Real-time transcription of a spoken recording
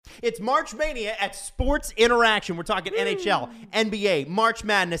It's March Mania at Sports Interaction. We're talking NHL, NBA, March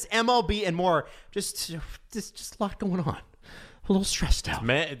Madness, MLB, and more. Just a lot going on. A little stressed out.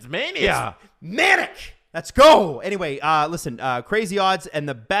 It's mania. It's manic. Let's go. Anyway, listen, crazy odds and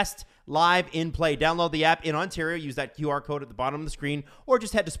the best live in play. Download the app in Ontario. Use that QR code at the bottom of the screen, or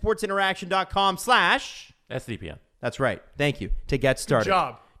just head to sportsinteraction.com/SDPN. That's right. Thank you to get started. Good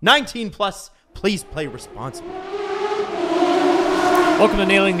job. 19 plus. Please play responsibly. Welcome to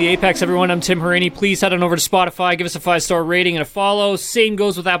Nailing the Apex, everyone. I'm Tim Haraney. Please head on over to Spotify. Give us a 5-star rating and a follow. Same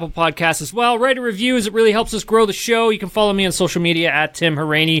goes with Apple Podcasts as well. Write a review as it really helps us grow the show. You can follow me on social media at Tim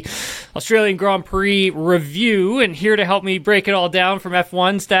Haraney. Australian Grand Prix review. And here to help me break it all down from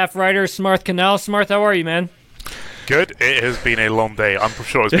F1 staff writer Samarth Kanal. Samarth, how are you, man? Good. It has been a long day. I'm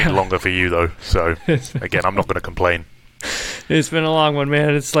sure it's been longer for you, though. So, again, I'm not going to complain. It's been a long one,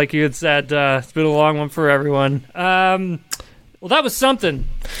 man. It's like you had said, it's been a long one for everyone. Well, that was something.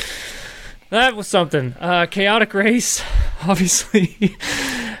 Chaotic race, obviously.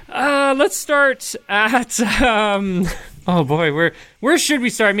 Let's start at... oh, boy, where should we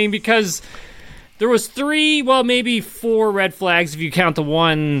start? I mean, because there was 3, well, maybe 4 red flags, if you count the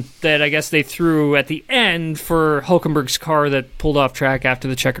one that I guess they threw at the end for Hulkenberg's car that pulled off track after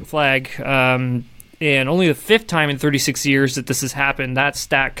the checkered flag. And only the 5th time in 36 years that this has happened. That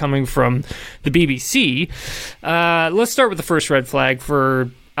stat coming from the BBC. Let's start with the first red flag for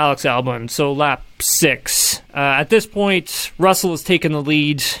Alex Albon. So lap 6. At this point, Russell has taken the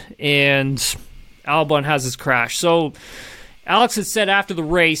lead, and Albon has his crash. So Alex had said after the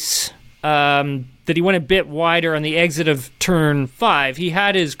race that he went a bit wider on the exit of turn 5. He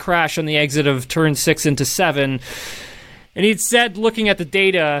had his crash on the exit of turn 6 into 7. And he'd said, looking at the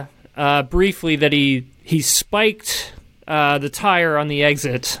data... briefly, that he spiked the tire on the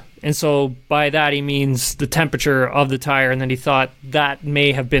exit, and so by that he means the temperature of the tire, and then he thought that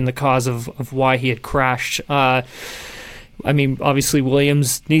may have been the cause of why he had crashed. I mean, obviously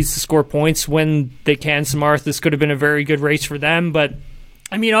Williams needs to score points when they can. Samarth, this could have been a very good race for them, but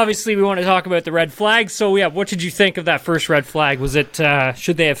I mean, obviously we want to talk about the red flag, so yeah, what did you think of that first red flag? Was it,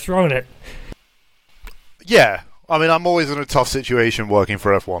 should they have thrown it? Yeah, I mean, I'm always in a tough situation working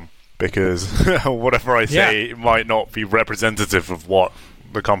for F1. Because whatever I say might not be representative of what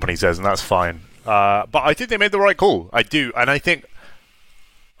the company says, and that's fine. But I think they made the right call. I do. And I think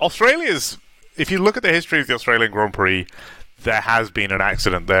Australia's... If you look at the history of the Australian Grand Prix, there has been an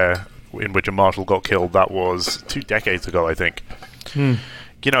accident there in which a marshal got killed. That was 2 decades ago, I think. You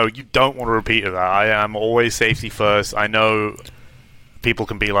know, you don't want to repeat that. I am always safety first. I know... People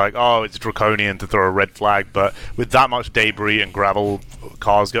can be like, oh, it's draconian to throw a red flag, but with that much debris and gravel,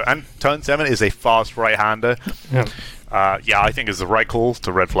 cars go... And turn 7 is a fast right-hander. I think it's the right call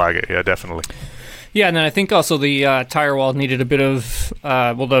to red flag it. Yeah, definitely. Yeah, and then I think also the tire wall needed a bit of...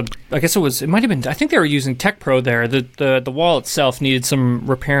 I guess it might have been... I think they were using Tech Pro there. The wall itself needed some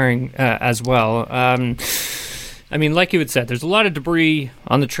repairing as well. I mean, like you had said, there's a lot of debris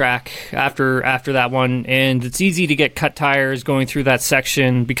on the track after that one, and it's easy to get cut tires going through that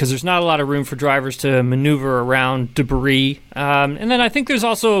section because there's not a lot of room for drivers to maneuver around debris. And then I think there's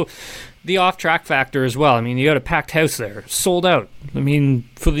also the off-track factor as well. I mean, you got a packed house there, sold out. I mean,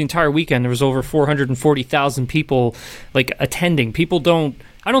 for the entire weekend, there was over 440,000 people attending.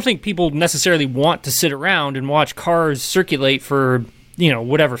 I don't think people necessarily want to sit around and watch cars circulate for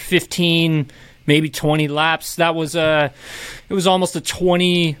 15, maybe 20 laps. It was almost a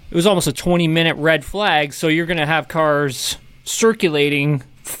 20-minute red flag. So you're going to have cars circulating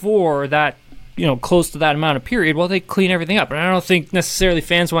for that, close to that amount of period while they clean everything up. And I don't think necessarily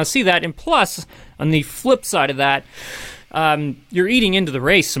fans want to see that. And plus, on the flip side of that, you're eating into the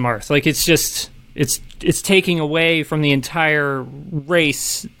race, Samarth. It's taking away from the entire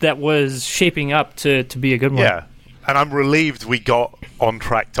race that was shaping up to be a good one. Yeah. And I'm relieved we got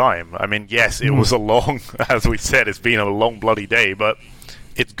on-track time. I mean, yes, it was a long, as we said, it's been a long bloody day, but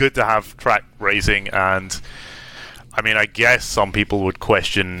it's good to have track racing. And, I mean, I guess some people would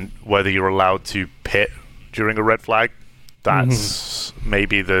question whether you're allowed to pit during a red flag. That's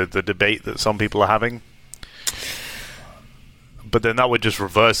maybe the debate that some people are having. But then that would just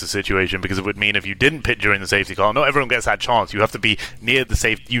reverse the situation, because it would mean if you didn't pit during the safety car, not everyone gets that chance. You have to be near the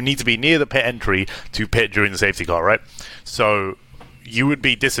safety. You need to be near the pit entry to pit during the safety car, right? So you would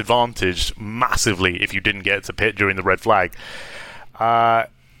be disadvantaged massively if you didn't get to pit during the red flag. Yeah,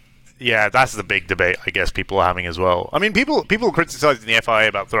 that's the big debate I guess people are having as well. I mean, people criticizing the FIA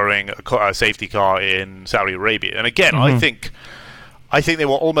about throwing a safety car in Saudi Arabia, and again, I think they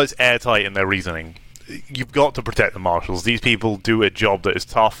were almost airtight in their reasoning. You've got to protect the marshals. These people do a job that is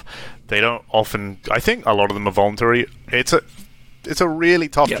tough. They don't often... I think a lot of them are voluntary. it's a really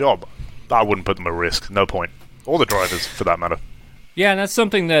tough job. I wouldn't put them at risk. No point. Or the drivers, for that matter. Yeah, and that's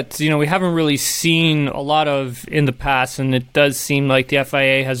something that, we haven't really seen a lot of in the past, and it does seem like the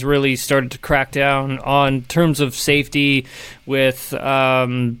FIA has really started to crack down on terms of safety with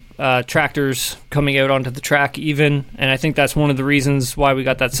tractors coming out onto the track even, and I think that's one of the reasons why we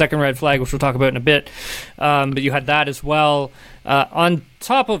got that second red flag, which we'll talk about in a bit, but you had that as well. On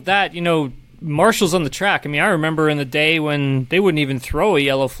top of that, marshals on the track. I mean, I remember in the day when they wouldn't even throw a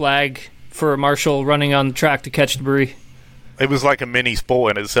yellow flag for a marshal running on the track to catch debris. It was like a mini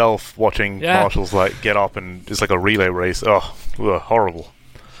sport in itself, watching marshals get up, and it's like a relay race. Oh, horrible.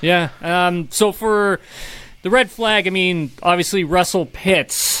 Yeah. So for the red flag, I mean, obviously Russell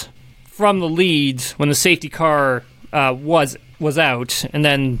pits from the lead when the safety car was out, and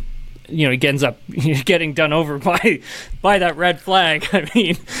then he ends up getting done over by that red flag. I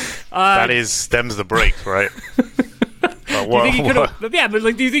mean, that stems the brakes, right? Do you think he could have? Yeah, but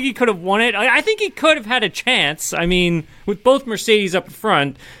do you think he could have won it? I think he could have had a chance. I mean, with both Mercedes up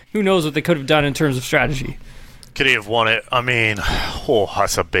front, who knows what they could have done in terms of strategy? Could he have won it? I mean,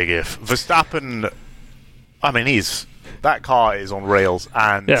 that's a big if. Verstappen, I mean, that car is on rails,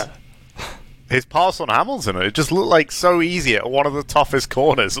 and his pass on Hamilton, it just looked like so easy at one of the toughest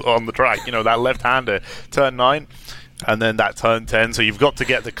corners on the track. That left-hander, turn 9, and then that turn 10. So you've got to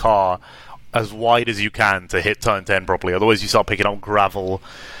get the car as wide as you can to hit turn 10 properly. Otherwise, you start picking up gravel,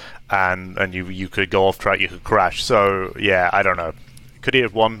 and you could go off track, you could crash. So, yeah, I don't know. Could he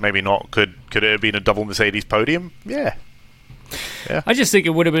have won? Maybe not. Could it have been a double Mercedes podium? Yeah. I just think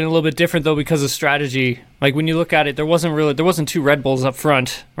it would have been a little bit different, though, because of strategy. Like, when you look at it, there wasn't two Red Bulls up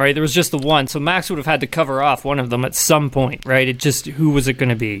front, right? There was just the one. So Max would have had to cover off one of them at some point, right? Who was it going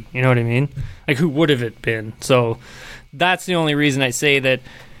to be? You know what I mean? Like, who would have it been? So that's the only reason I say that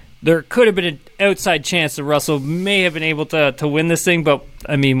there could have been an outside chance that Russell may have been able to win this thing, but,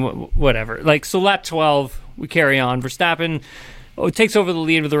 I mean, whatever. Like, so lap 12, we carry on. Verstappen takes over the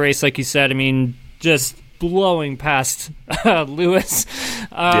lead of the race, like you said. I mean, just blowing past Lewis.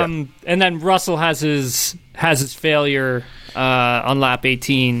 And then Russell has his failure on lap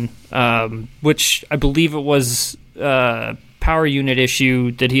 18, which I believe it was power unit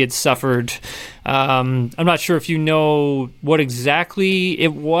issue that he had suffered. I'm not sure if you know what exactly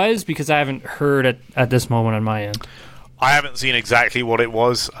it was, because I haven't heard at this moment on my end. I haven't seen exactly what it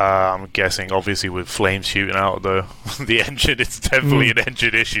was. I'm guessing, obviously, with flames shooting out of the engine, it's definitely an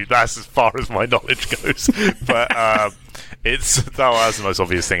engine issue. That's as far as my knowledge goes. But that's the most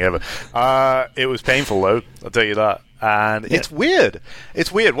obvious thing ever. It was painful, though, I'll tell you that. And it's weird.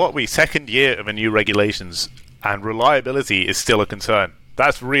 It's weird. Second year of a new regulations, and reliability is still a concern.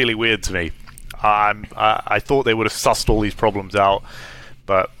 That's really weird to me. I thought they would have sussed all these problems out,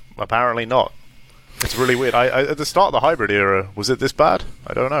 but apparently not. It's really weird. At the start of the hybrid era, was it this bad?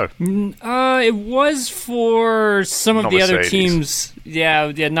 I don't know. It was for some of the other teams.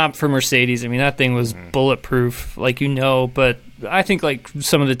 Yeah, not for Mercedes. I mean, that thing was bulletproof, but I think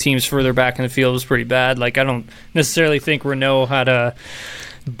some of the teams further back in the field was pretty bad. I don't necessarily think Renault had a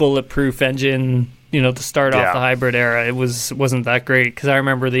bulletproof engine, to start off the hybrid era. It wasn't that great, because I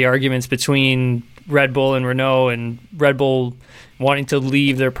remember the arguments between Red Bull and Renault, and Red Bull wanting to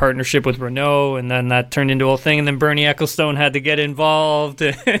leave their partnership with Renault, and then that turned into a whole thing, and then Bernie Ecclestone had to get involved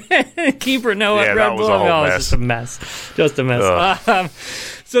and keep Renault at Red Bull. It was just a mess.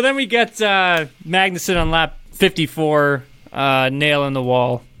 So then we get Magnussen on lap 54, nail in the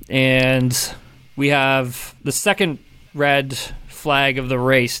wall, and we have the second red flag of the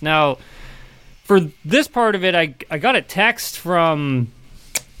race. Now, for this part of it, I got a text from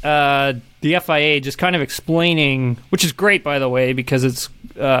the FIA just kind of explaining, which is great, by the way, because it's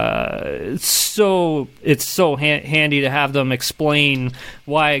so handy to have them explain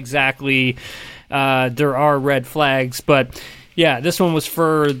why exactly there are red flags. But yeah, this one was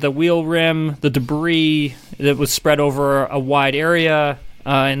for the wheel rim, the debris that was spread over a wide area,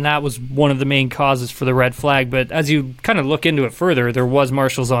 and that was one of the main causes for the red flag. But as you kind of look into it further, there was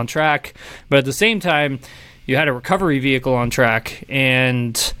marshals on track, but at the same time, you had a recovery vehicle on track,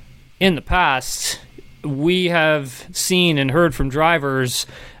 and in the past, we have seen and heard from drivers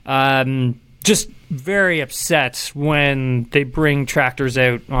just very upset when they bring tractors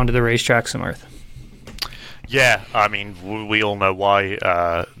out onto the racetrack, Samarth. Yeah, I mean, we all know why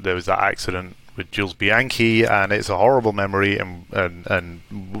there was that accident with Jules Bianchi, and it's a horrible memory, and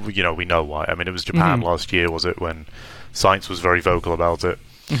we know why. I mean, it was Japan last year, was it, when Sainz was very vocal about it?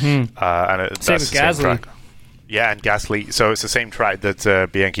 Mm-hmm. And same with Gasly. Yeah, and Gasly. So it's the same track that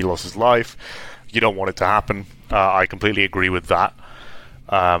Bianchi lost his life. You don't want it to happen. I completely agree with that.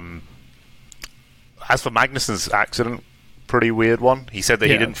 As for Magnussen's accident, pretty weird one. He said that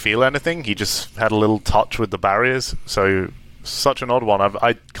he didn't feel anything. He just had a little touch with the barriers. So, such an odd one.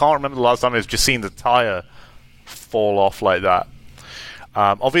 I can't remember the last time I've just seen the tyre fall off like that.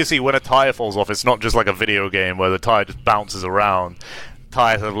 Obviously, when a tyre falls off, it's not just like a video game where the tyre just bounces around.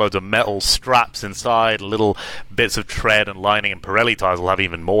 Tyres have loads of metal straps inside, little bits of tread and lining, and Pirelli tyres will have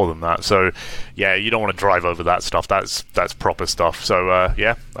even more than that. So, yeah, you don't want to drive over that stuff. That's proper stuff. So,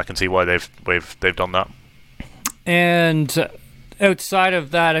 yeah, I can see why they've done that. And outside of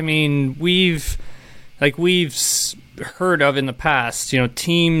that, I mean, we've heard of in the past,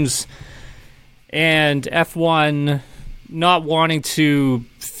 teams and F1 not wanting to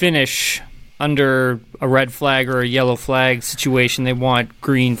finish under a red flag or a yellow flag situation. They want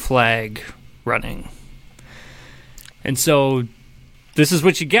green flag running. And so this is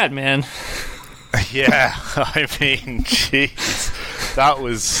what you get, man. Yeah, I mean, jeez. That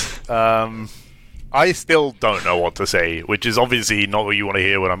was... I still don't know what to say, which is obviously not what you want to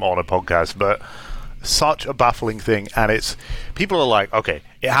hear when I'm on a podcast, but such a baffling thing. And it's... People are like, okay,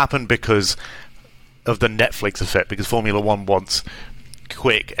 it happened because of the Netflix effect, because Formula One wants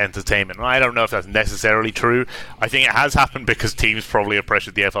quick entertainment. I don't know if that's necessarily true. I think it has happened because teams probably have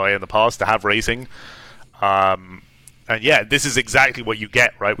pressured the FIA in the past to have racing. And yeah, this is exactly what you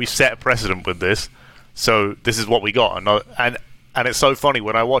get, right? We've set a precedent with this, so this is what we got. And it's so funny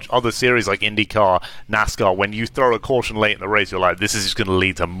when I watch other series like IndyCar, NASCAR, when you throw a caution late in the race, you're like, this is just going to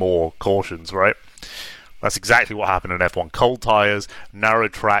lead to more cautions, right? That's exactly what happened in F1. Cold tires, narrow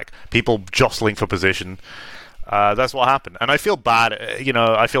track, people jostling for position. That's what happened. And I feel bad,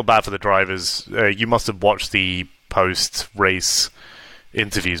 I feel bad for the drivers. You must have watched the post-race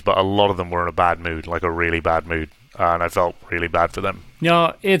interviews, but a lot of them were in a bad mood, like a really bad mood. And I felt really bad for them.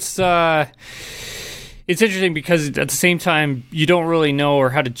 No, it's interesting because at the same time, you don't really know or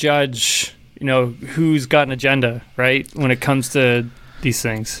how to judge, who's got an agenda, right, when it comes to these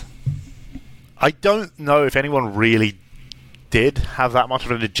things. I don't know if anyone really did have that much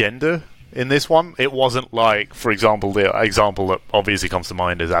of an agenda in this one. It wasn't like, for example, the example that obviously comes to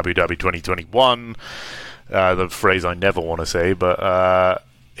mind is Abu Dhabi 2021, the phrase I never want to say, but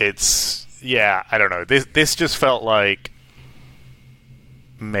it's, yeah, I don't know. This just felt like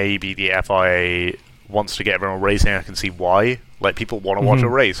maybe the FIA wants to get everyone racing. I can see why. Like, people want to watch a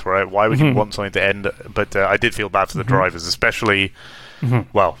race, right? Why would you want something to end? But I did feel bad for the drivers, especially,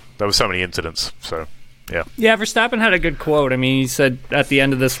 well, there were so many incidents, so... Yeah. Yeah, Verstappen had a good quote. I mean, he said at the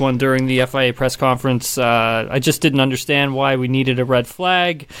end of this one during the FIA press conference, I just didn't understand why we needed a red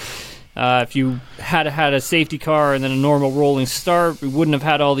flag. If you had a safety car and then a normal rolling start, we wouldn't have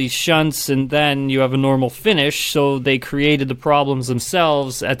had all these shunts, and then you have a normal finish, so they created the problems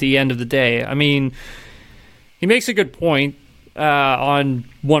themselves at the end of the day. I mean, he makes a good point on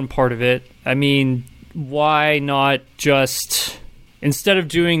one part of it. I mean, why not just, instead of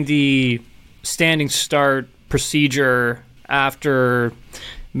doing the standing start procedure after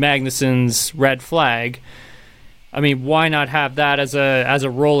Magnussen's red flag, I mean, why not have that as a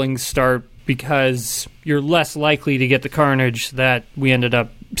rolling start, because you're less likely to get the carnage that we ended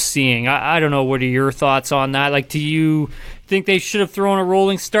up seeing. I don't know, what are your thoughts on that? Like, do you think they should have thrown a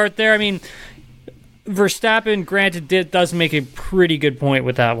rolling start there? I mean, Verstappen, granted, does make a pretty good point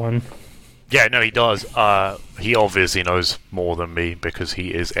with that one. Yeah, no, he does. He obviously knows more than me because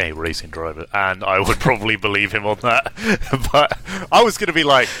he is a racing driver, and I would probably believe him on that. But I was going to be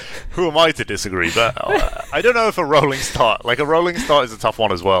like, who am I to disagree? But I don't know if a rolling start is a tough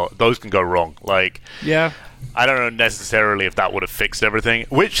one as well. Those can go wrong. Like, yeah, I don't know necessarily if that would have fixed everything.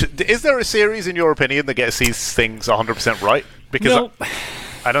 Is there a series, in your opinion, that gets these things 100% right? Because no.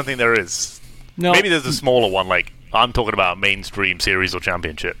 I don't think there is. No. Maybe there's a smaller one, like I'm talking about a mainstream series or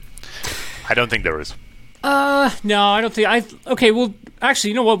championship. I don't think there is. No, I don't think. Okay, well,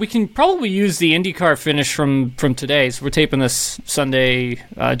 actually, you know what? We can probably use the IndyCar finish from today. So we're taping this Sunday,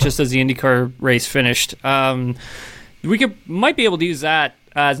 just as the IndyCar race finished. We might be able to use that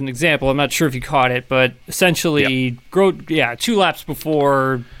as an example. I'm not sure if you caught it, but essentially, 2 laps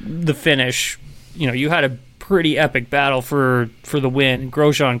before the finish, you had a pretty epic battle for the win.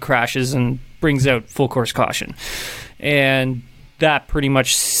 Grosjean crashes and brings out full course caution, and that pretty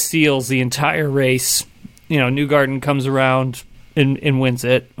much seals the entire race. Newgarden comes around and wins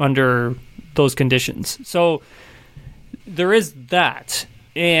it under those conditions. So there is that.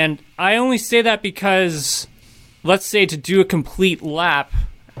 And I only say that because, let's say, to do a complete lap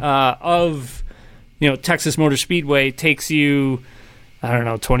of, Texas Motor Speedway takes you,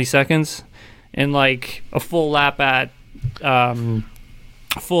 20 seconds. And like a full lap at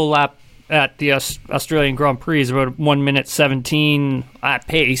the Australian Grand Prix is about 1 minute 17 at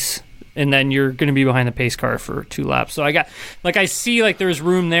pace. and then you're going to be behind the pace car for 2 laps. So I see like there's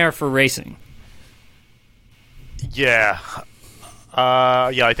room there for racing. Yeah.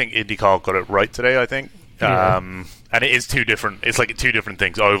 I think IndyCar got it right today, I think. And it is two different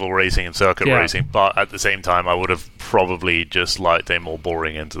things, oval racing and circuit racing, but at the same time I would have probably just liked a more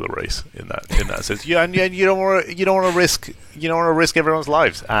boring end to the race in that sense. Yeah, and you don't want to risk everyone's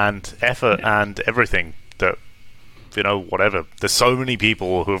lives and effort and everything that, whatever. There's so many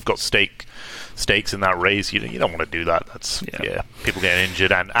people who have got stakes in that race. You don't want to do that. That's people getting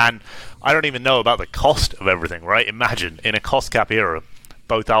injured, and I don't even know about the cost of everything, right? Imagine in a cost cap era,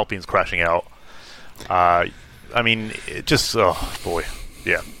 both Alpines crashing out. I mean, it just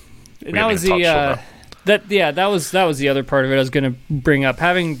yeah. And that was that was the other part of it I was going to bring up.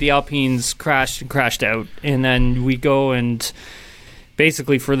 Having the Alpines crashed out, and then we go and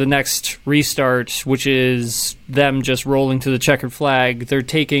basically for the next restart, which is them just rolling to the checkered flag, they're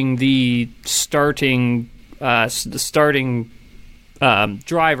taking the starting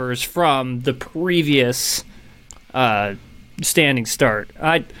drivers from the previous standing start.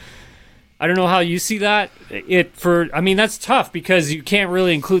 I don't know how you see that. That's tough because you can't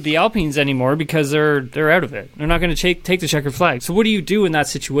really include the Alpines anymore because they're out of it. They're not going to take the checkered flag. So what do you do in that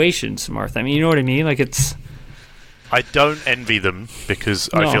situation, Samarth? I mean, you know what I mean? Like I don't envy them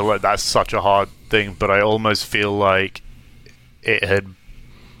because I feel like that's such a hard thing, but I almost feel like it had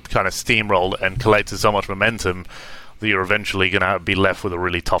kind of steamrolled and collected so much momentum that you're eventually going to be left with a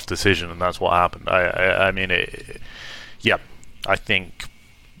really tough decision, and that's what happened. I think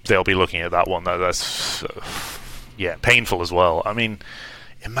they'll be looking at that one. That's painful as well. I mean,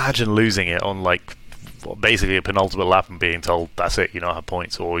 imagine losing it on basically a penultimate lap and being told that's it, you don't have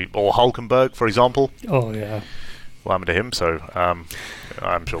points. Or Hulkenberg, for example. Oh yeah. What happened to him? So I'm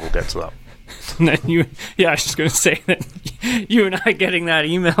sure we'll get to that. And then I was just going to say that you and I getting that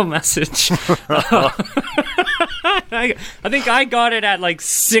email message. I think I got it at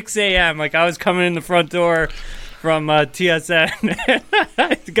 6 a.m. I was coming in the front door from TSN.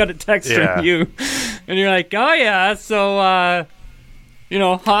 I got a text from you, and you're like, "Oh yeah, so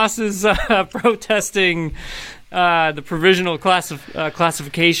Haas is protesting the provisional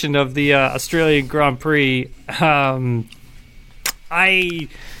classification of the Australian Grand Prix." I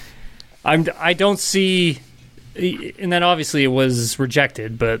don't see, and then obviously it was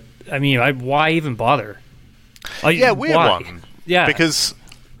rejected. But I mean, why even bother? Weird why? one. Yeah, because.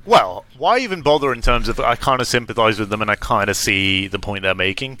 Well, why even bother in terms of I kind of sympathise with them and I kind of see the point they're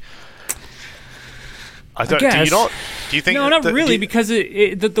making? I guess. Do you not? Do you think? No, not really, because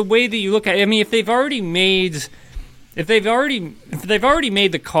the way that you look at it, I mean, if they've already made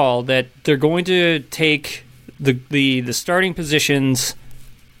the call that they're going to take the starting positions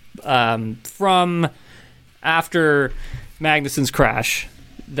from after Magnussen's crash,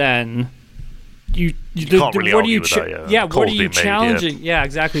 then. You can't really argue with that, what are you challenging? Yeah,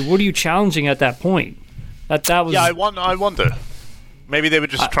 exactly. What are you challenging at that point? That was. Yeah, I wonder. Maybe they were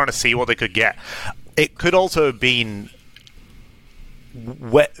just trying to see what they could get. It could also have been.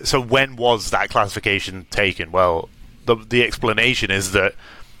 So when was that classification taken? Well, the explanation is that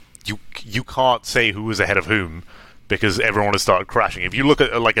you can't say who was ahead of whom because everyone has started crashing. If you look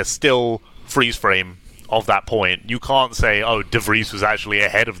at a still freeze frame of that point, you can't say, De Vries was actually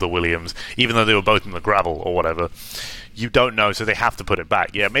ahead of the Williams, even though they were both in the gravel or whatever. You don't know, so they have to put it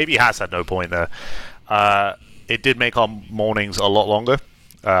back. Yeah, maybe Haas had no point there. It did make our mornings a lot longer.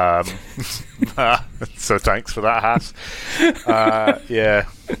 So thanks for that, Haas. Yeah.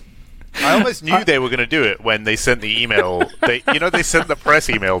 I almost knew they were going to do it when they sent the email. They sent the press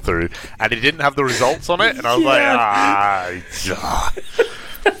email through, and it didn't have the results on it, and I was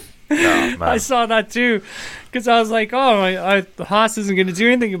I saw that too, because I was like, Haas isn't going to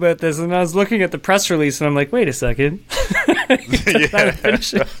do anything about this, and I was looking at the press release, and I'm like, wait a second.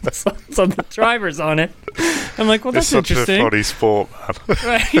 Some drivers on it. I'm like, well, that's interesting. It's such a funny sport, man.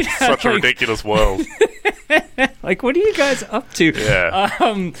 Right? Such a ridiculous world. What are you guys up to? Yeah.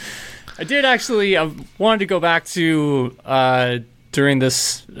 I did actually. I wanted to go back to during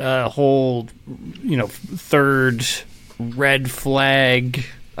this whole, third red flag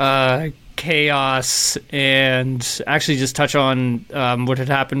chaos, and actually just touch on what had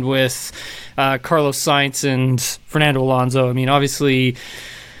happened with Carlos Sainz and Fernando Alonso. I mean, obviously,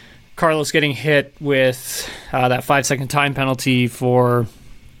 Carlos getting hit with that 5-second time penalty for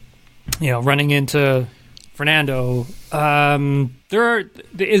running into Fernando. It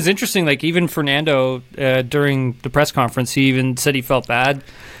is interesting. Even Fernando during the press conference, he even said he felt bad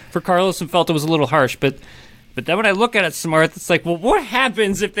for Carlos and felt it was a little harsh, but. But then when I look at it, Samarth, it's like, well, what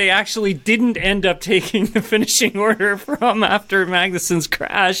happens if they actually didn't end up taking the finishing order from after Magnussen's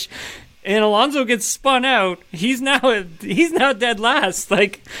crash, and Alonso gets spun out? He's now dead last.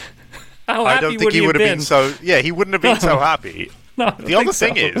 Like, how happy I don't think he would have been so. Yeah, he wouldn't have been so happy. No, the other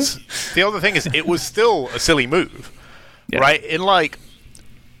thing is, it was still a silly move, right?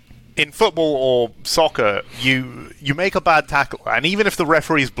 In football or soccer, you make a bad tackle, and even if the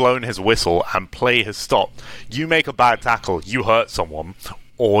referee's blown his whistle and play has stopped, you make a bad tackle, you hurt someone,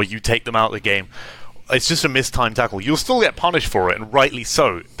 or you take them out of the game. It's just a mistimed tackle. You'll still get punished for it, and rightly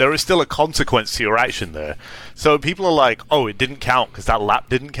so. There is still a consequence to your action there. So people are like, oh, it didn't count because that lap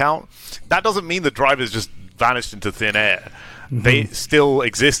didn't count. That doesn't mean the drivers just vanished into thin air. Mm-hmm. They still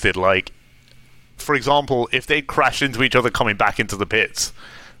existed. Like, for example, if they crashed into each other coming back into the pits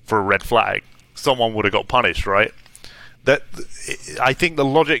for a red flag, someone would have got punished, right? I think the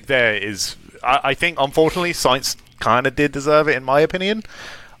logic there is, I think unfortunately Sainz kind of did deserve it in my opinion.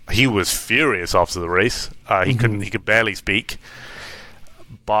 He was furious after the race. He could barely speak.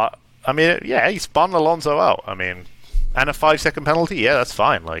 But I mean, yeah, he spun Alonso out. I mean, and a 5-second penalty, yeah, that's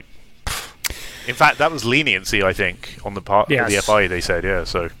fine. Like, in fact, that was leniency, I think, on the part of the FIA. They said, yeah.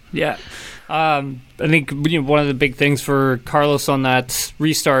 So yeah. I think one of the big things for Carlos on that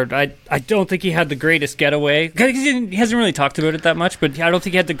restart, I don't think he had the greatest getaway. He hasn't really talked about it that much, but I don't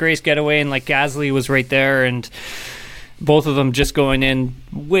think he had the greatest getaway, and like Gasly was right there, and both of them just going in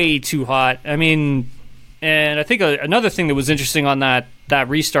way too hot. I mean, and I think another thing that was interesting on that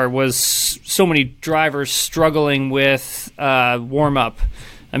restart was so many drivers struggling with warm-up.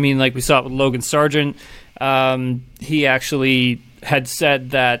 I mean, like we saw it with Logan Sargent. He actually had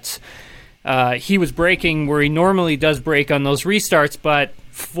said that he was braking where he normally does brake on those restarts, but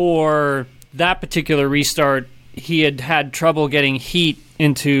for that particular restart, he had trouble getting heat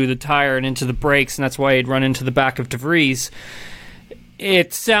into the tire and into the brakes, and that's why he'd run into the back of De Vries.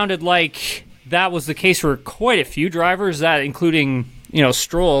 It sounded like that was the case for quite a few drivers, that including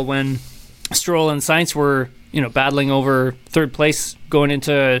Stroll, when Stroll and Sainz were battling over third place going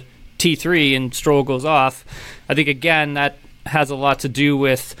into T3 and Stroll goes off. I think again that has a lot to do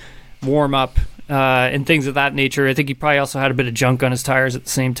with warm up and things of that nature. I think he probably also had a bit of junk on his tires at the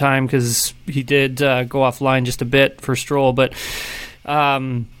same time because he did go offline just a bit for Stroll. But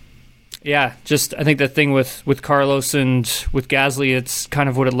just I think the thing with Carlos and with Gasly, it's kind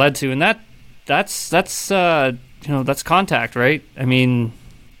of what it led to, and that's contact, right? I mean,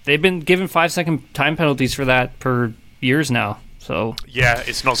 they've been given 5-second time penalties for that for years now. So yeah,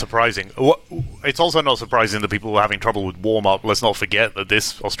 it's not surprising. It's also not surprising that people were having trouble with warm-up. Let's not forget that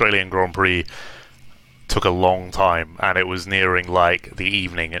this Australian Grand Prix took a long time, and it was nearing like the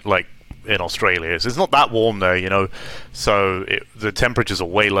evening, like in Australia. So it's not that warm there, So the temperatures are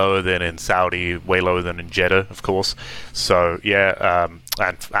way lower than in Saudi, way lower than in Jeddah, of course. So yeah,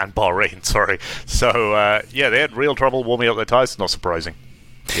 and Bahrain, sorry. So they had real trouble warming up their tires. Not surprising.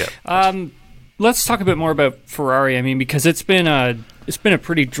 Yeah. Let's talk a bit more about Ferrari. I mean, because it's been a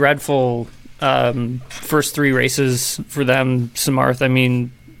pretty dreadful first three races for them, Samarth. I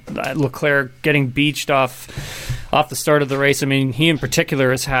mean, Leclerc getting beached off the start of the race. I mean, he in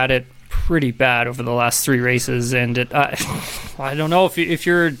particular has had it pretty bad over the last three races, and I don't know if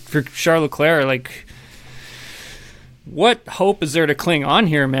you're for Charles Leclerc, like, what hope is there to cling on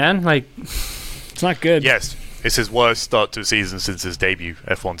here, man? Like, it's not good. Yes. It's his worst start to a season since his debut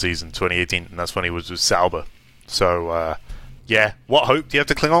F1 season 2018, and that's when he was with Sauber. So, what hope do you have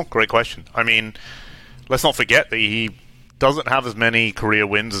to cling on? Great question. I mean, let's not forget that he doesn't have as many career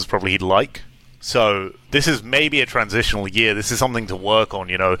wins as probably he'd like. So this is maybe a transitional year. This is something to work on,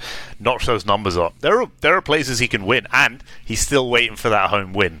 notch those numbers up. There are places he can win, and he's still waiting for that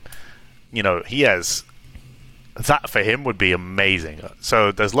home win. He has... That for him would be amazing.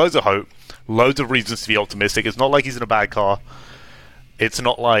 So there's loads of hope. Loads of reasons to be optimistic. It's not like he's in a bad car. It's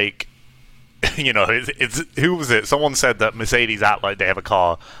not like, it's who was it? Someone said that Mercedes act like they have a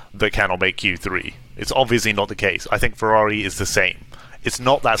car that cannot make Q3. It's obviously not the case. I think Ferrari is the same. It's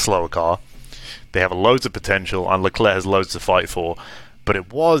not that slow a car. They have loads of potential, and Leclerc has loads to fight for. But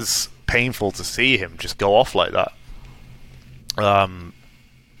it was painful to see him just go off like that.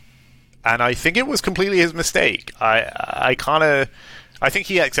 And I think it was completely his mistake. I think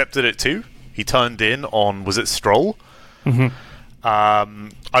he accepted it too. He turned in on, was it Stroll? Mm-hmm.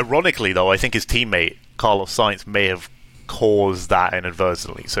 Ironically, though, I think his teammate, Carlos Sainz, may have caused that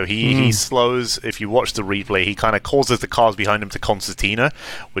inadvertently. So he slows, if you watch the replay, he kind of causes the cars behind him to concertina,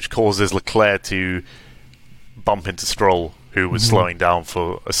 which causes Leclerc to bump into Stroll, who was slowing down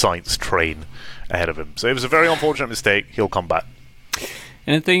for a Sainz train ahead of him. So it was a very unfortunate mistake. He'll come back.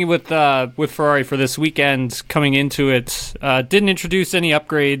 And the thing with Ferrari for this weekend coming into it, didn't introduce any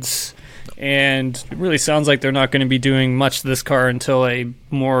upgrades, and it really sounds like they're not going to be doing much to this car until a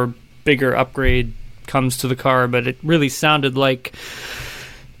more bigger upgrade comes to the car. But it really sounded like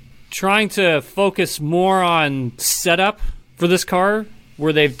trying to focus more on setup for this car,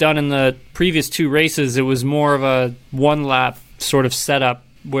 where they've done in the previous 2 races, it was more of a one-lap sort of setup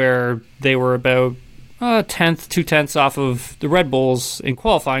where they were about 2/10 off of the Red Bulls in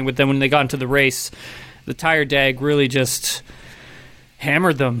qualifying, but then when they got into the race, the tire dag really just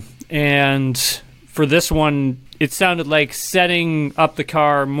hammered them. And for this one, it sounded like setting up the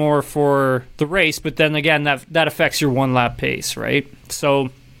car more for the race, but then again, that affects your one-lap pace, right?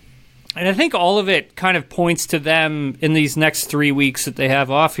 So, and I think all of it kind of points to them in these next 3 weeks that they have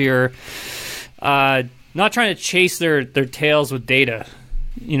off here, not trying to chase their tails with data.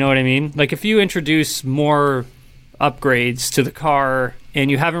 You know what I mean? Like, if you introduce more upgrades to the car and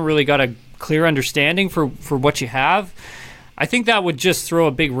you haven't really got a clear understanding for what you have, I think that would just throw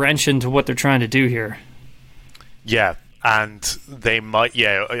a big wrench into what they're trying to do here. Yeah, and they might...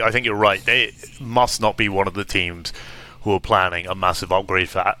 Yeah, I think you're right. They must not be one of the teams who are planning a massive upgrade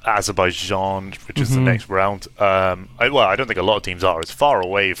for Azerbaijan, which is the next round. I don't think a lot of teams are. It's far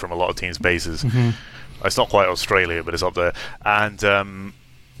away from a lot of teams' bases. It's not quite Australia, but it's up there. And...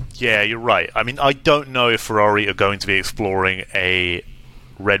 yeah, you're right. I mean, I don't know if Ferrari are going to be exploring a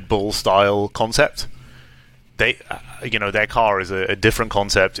Red Bull-style concept. They, their car is a different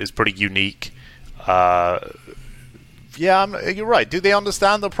concept. It's pretty unique. You're right. Do they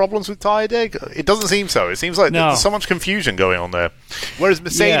understand the problems with tyre deg? It doesn't seem so. It seems like there's so much confusion going on there. Whereas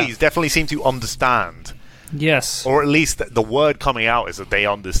Mercedes definitely seem to understand. Yes. Or at least the word coming out is that they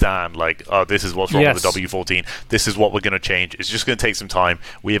understand, like, oh, this is what's wrong with the W14. This is what we're going to change. It's just going to take some time.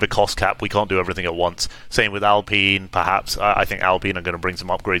 We have a cost cap. We can't do everything at once. Same with Alpine, perhaps. I think Alpine are going to bring some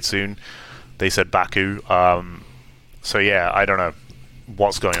upgrades soon. They said Baku. So, yeah, I don't know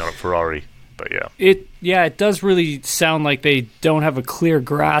what's going on at Ferrari. But, yeah. It does really sound like they don't have a clear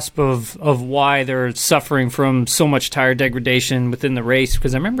grasp of why they're suffering from so much tire degradation within the race.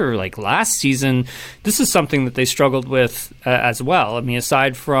 Because I remember, like, last season, this is something that they struggled with as well. I mean,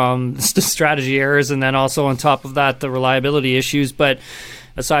 aside from the strategy errors and then also on top of that, the reliability issues. But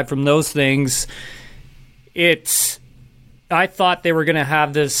aside from those things, I thought they were going to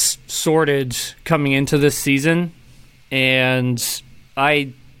have this sorted coming into this season. And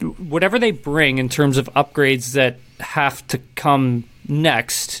whatever they bring in terms of upgrades that have to come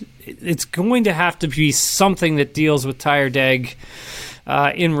next, it's going to have to be something that deals with tire deg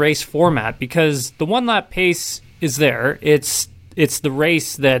in race format, because the one-lap pace is there. It's the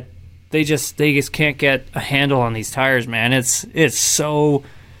race that they just can't get a handle on these tires, man. It's so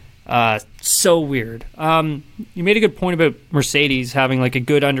weird. You made a good point about Mercedes having like a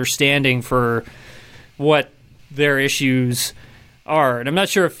good understanding for what their issues are. And I'm not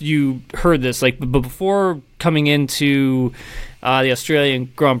sure if you heard this, like, but before coming into the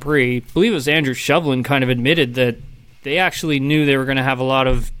Australian Grand Prix, I believe it was Andrew Shovlin kind of admitted that they actually knew they were going to have a lot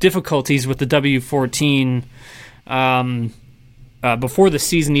of difficulties with the W14 before the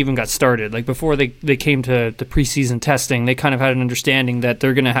season even got started. Like, before they came to the preseason testing, they kind of had an understanding that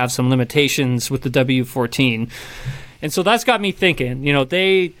they're going to have some limitations with the W14. And so that's got me thinking,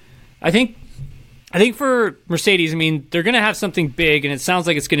 I think for Mercedes, I mean, they're going to have something big, and it sounds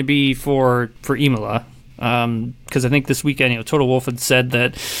like it's going to be for Imola. Because I think this weekend, Toto Wolff had said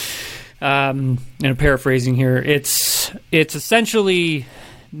that, and I'm paraphrasing here, it's essentially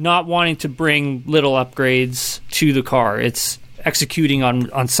not wanting to bring little upgrades to the car. It's executing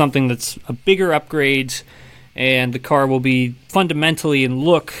on something that's a bigger upgrade, and the car will be fundamentally and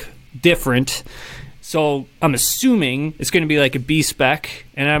look different. So I'm assuming it's going to be like a B-spec,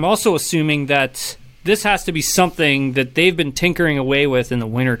 and I'm also assuming that this has to be something that they've been tinkering away with in the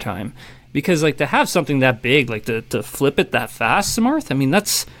wintertime. Because, like, to have something that big, like, to flip it that fast, Samarth, I mean,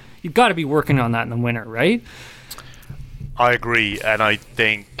 you've got to be working on that in the winter, right? I agree, and I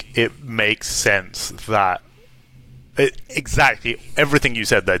think it makes sense that exactly everything you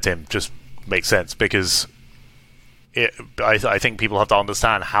said there, Tim, just makes sense, because I think people have to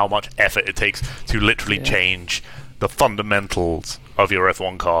understand how much effort it takes to literally change the fundamentals of your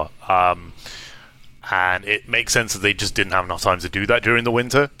F1 car. And it makes sense that they just didn't have enough time to do that during the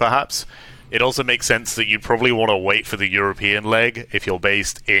winter, perhaps. It also makes sense that you'd probably want to wait for the European leg if you're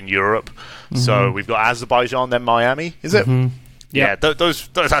based in Europe. Mm-hmm. So we've got Azerbaijan, then Miami, is it? Mm-hmm. Yeah,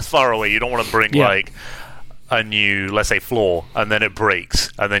 that's far away. You don't want to bring, like, a new, let's say, floor, and then it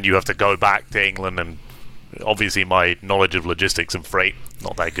breaks, and then you have to go back to England, and obviously my knowledge of logistics and freight,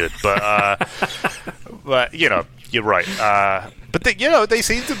 not that good. But, but you're right. But they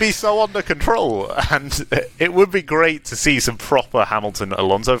seem to be so under control, and it would be great to see some proper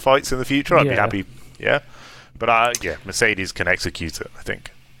Hamilton-Alonso fights in the future. I'd be happy, But Mercedes can execute it, I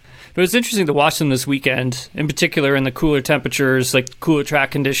think. But it's interesting to watch them this weekend, in particular in the cooler temperatures, like cooler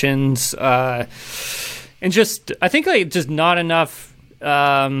track conditions, and just I think like just not enough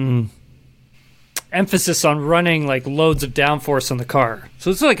emphasis on running like loads of downforce on the car.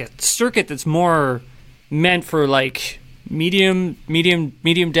 So it's like a circuit that's more meant for like medium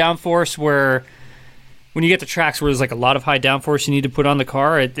downforce, where when you get to tracks where there's like a lot of high downforce you need to put on the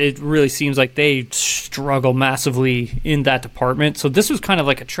car, it really seems like they struggle massively in that department. So this was kind of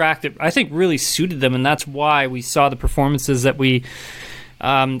like a track that I think really suited them, and that's why we saw the performances that we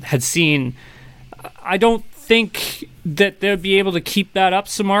had seen. I don't think that they'll be able to keep that up,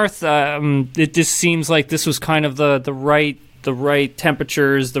 Samarth. It just seems like this was kind of the right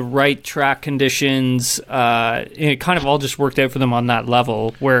temperatures, the right track conditions. And it kind of all just worked out for them on that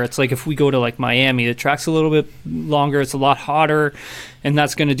level, where it's like if we go to like Miami, the track's a little bit longer, it's a lot hotter, and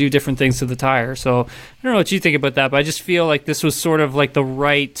that's going to do different things to the tire. So I don't know what you think about that, but I just feel like this was sort of like the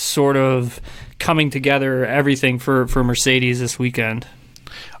right sort of coming together everything for Mercedes this weekend.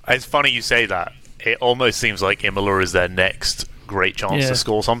 It's funny you say that. It almost seems like Imola is their next great chance to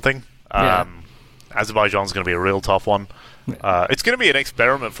score something. Azerbaijan's going to be a real tough one. It's going to be an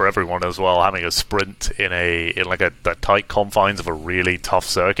experiment for everyone as well, having a sprint in the tight confines of a really tough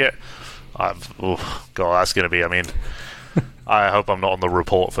circuit. God, that's going to be. I mean, I hope I'm not on the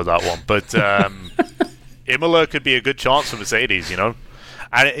report for that one, but Imola could be a good chance for Mercedes, And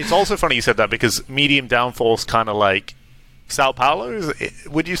it's also funny you said that, because medium downforce, kind of like Sao Paulo,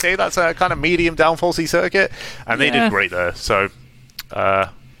 would you say that's a kind of medium downforcey circuit? And they did great there. So, I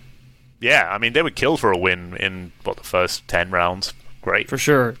mean, they would kill for a win in the first 10 rounds. Great, for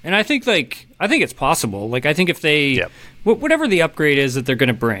sure. And I think it's possible. Like, I think if they whatever the upgrade is that they're going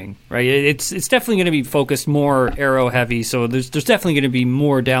to bring, right? It's definitely going to be focused more aero heavy. So there's definitely going to be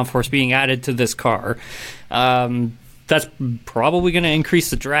more downforce being added to this car. That's probably going to increase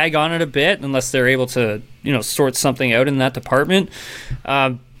the drag on it a bit, unless they're able to, sort something out in that department.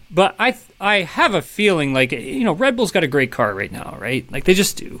 But I have a feeling like, Red Bull's got a great car right now, right? Like, they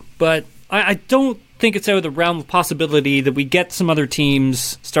just do. But I don't think it's out of the realm of possibility that we get some other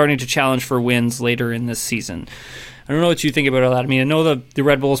teams starting to challenge for wins later in this season. I don't know what you think about all that. I mean, I know the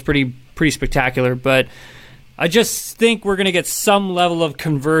Red Bull is pretty spectacular, but I just think we're going to get some level of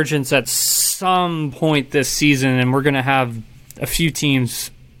convergence at some point this season, and we're going to have a few teams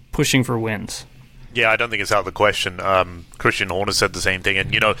pushing for wins. Yeah, I don't think it's out of the question. Christian Horner said the same thing.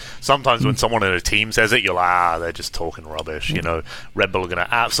 And, sometimes when someone in a team says it, you're like, they're just talking rubbish. Red Bull are going to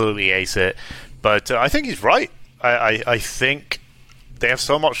absolutely ace it. But I think he's right. I think they have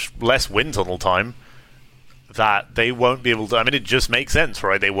so much less wind tunnel time that they won't be able to... I mean, it just makes sense,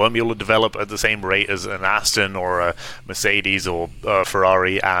 right? They won't be able to develop at the same rate as an Aston or a Mercedes or a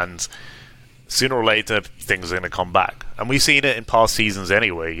Ferrari, and sooner or later, things are going to come back. And we've seen it in past seasons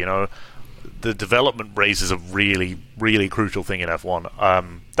anyway, The development race is a really, really crucial thing in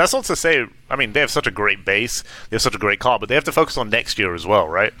F1. That's not to say... I mean, they have such a great base, they have such a great car, but they have to focus on next year as well,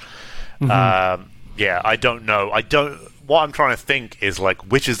 right? Mm-hmm. I don't know. What I'm trying to think is, like,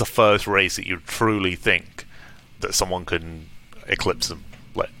 which is the first race that you truly think that someone can eclipse them?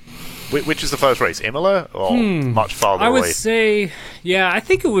 Which is the first race? Imola or much farther away? I would say, I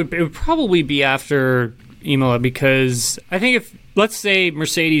think it would probably be after Imola, because I think if, let's say,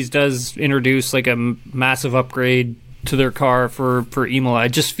 Mercedes does introduce like a massive upgrade to their car for Imola, I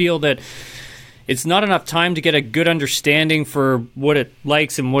just feel that it's not enough time to get a good understanding for what it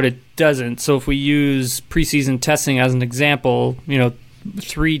likes and what it doesn't. So if we use preseason testing as an example,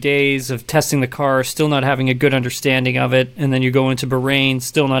 3 days of testing the car, still not having a good understanding of it, and then you go into Bahrain,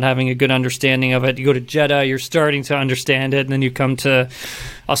 still not having a good understanding of it. You go to Jeddah, you're starting to understand it, and then you come to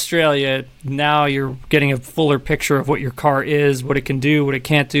Australia, now you're getting a fuller picture of what your car is, what it can do, what it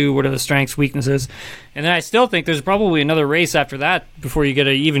can't do, what are the strengths, weaknesses. And then I still think there's probably another race after that before you get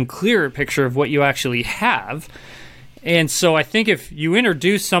an even clearer picture of what you actually have. And so I think if you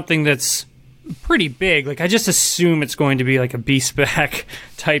introduce something that's pretty big, like I just assume it's going to be like a B-spec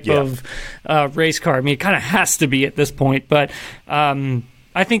type of race car. I mean, it kind of has to be at this point, but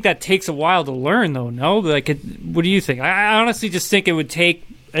I think that takes a while to learn, though. No, like, what do you think? I honestly just think it would take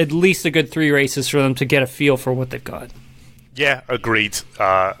at least a good 3 races for them to get a feel for what they've got. Yeah, agreed.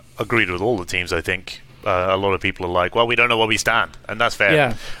 Agreed with all the teams. I think a lot of people are like, well, we don't know where we stand, and that's fair.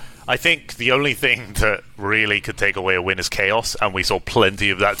 Yeah. I think the only thing that really could take away a win is chaos, and we saw plenty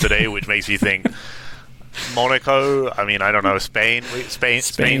of that today, which makes you think Monaco. I mean, I don't know. Spain's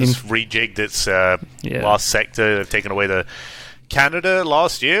rejigged its last sector. They've taken away the Canada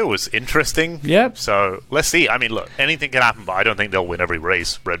last year was interesting. Yep. So let's see. I mean, look, anything can happen, but I don't think they'll win every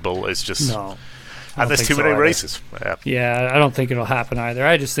race. Red Bull is just No. and there's too many races. Yeah, I don't think it'll happen either.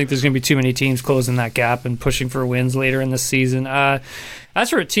 I just think there's going to be too many teams closing that gap and pushing for wins later in the season. As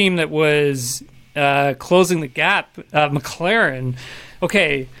for a team that was closing the gap, McLaren.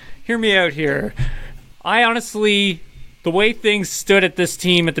 Okay, hear me out here. I honestly, the way things stood at this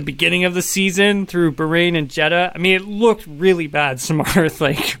team at the beginning of the season through Bahrain and Jeddah, I mean, it looked really bad, Samarth,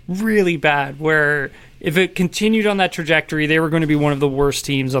 like really bad, where if it continued on that trajectory, they were going to be one of the worst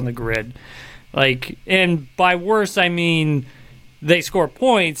teams on the grid. Like, and by worse, I mean they score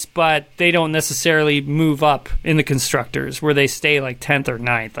points, but they don't necessarily move up in the constructors where they stay like 10th or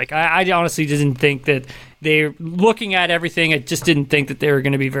 9th. Like, I honestly didn't think that they're looking at everything. I just didn't think that they were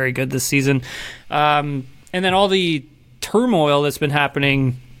going to be very good this season. And then all the turmoil that's been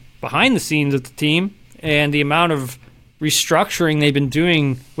happening behind the scenes of the team and the amount of restructuring they've been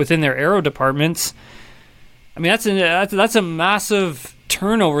doing within their aero departments. I mean, that's a massive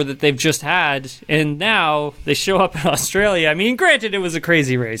turnover that they've just had, and now they show up in Australia. I mean, granted, it was a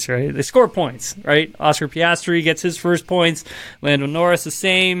crazy race, right? They score points, right? Oscar Piastri gets his first points, Lando Norris the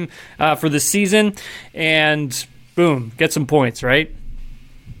same for the season, and boom, get some points, right?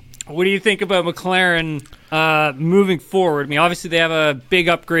 What do you think about McLaren moving forward? I mean, obviously they have a big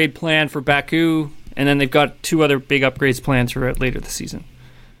upgrade plan for Baku, and then they've got 2 other big upgrades planned throughout later this season.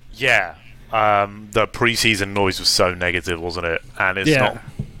 Yeah. The preseason noise was so negative, wasn't it? And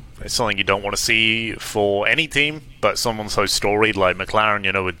it's something you don't want to see for any team, but someone so storied like McLaren,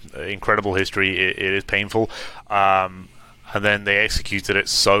 you know, with incredible history, it is painful. And then they executed it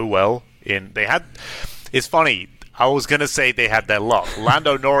so well. It's funny, I was going to say they had their luck.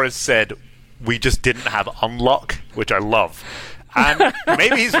 Lando Norris said, we just didn't have unluck, which I love. And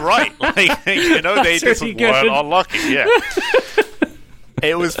maybe he's right. Like, you know, they just weren't unlucky. Yeah.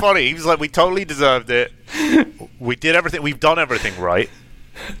 It was funny. He was like, we totally deserved it. We did everything. We've done everything right.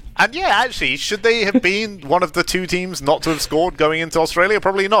 And yeah, actually, should they have been one of the 2 teams not to have scored going into Australia?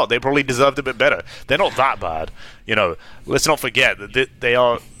 Probably not. They probably deserved a bit better. They're not that bad. You know, let's not forget that they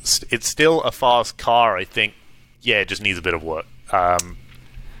are. It's still a fast car, I think. Yeah, it just needs a bit of work. And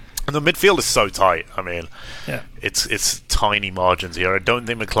the midfield is so tight. I mean, yeah, it's tiny margins here. I don't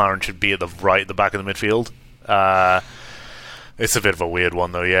think McLaren should be at the back of the midfield. It's a bit of a weird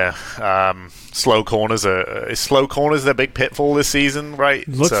one, though, yeah. Slow corners is slow corners their big pitfall this season, right?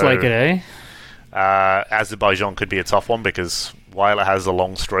 Looks like it, eh? Azerbaijan could be a tough one because while it has a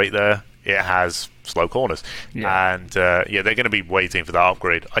long straight there, it has slow corners. Yeah. And, they're going to be waiting for that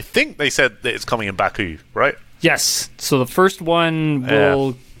upgrade. I think they said that it's coming in Baku, right? Yes. So the first one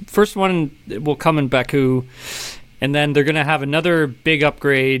will come in Baku. And then they're going to have another big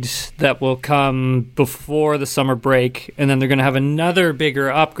upgrade that will come before the summer break. And then they're going to have another bigger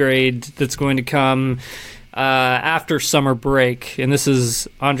upgrade that's going to come after summer break. And this is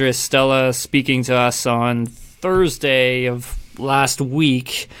Andres Stella speaking to us on Thursday of last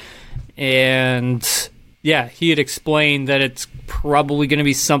week. And yeah, he had explained that it's probably going to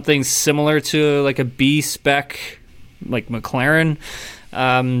be something similar to like a B spec, like McLaren.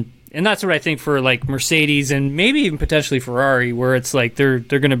 And that's what I think for like Mercedes and maybe even potentially Ferrari, where it's like they're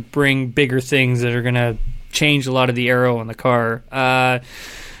going to bring bigger things that are going to change a lot of the aero in the car. Valtteri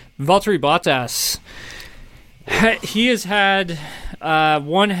Bottas, he has had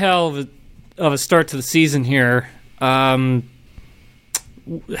one hell of a start to the season here. What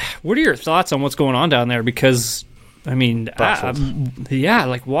are your thoughts on what's going on down there? Because I mean,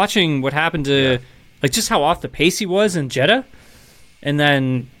 like watching what happened to like just how off the pace he was in Jeddah, and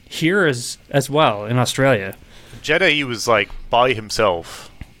then here as well in Australia. Jeddah, he was like by himself,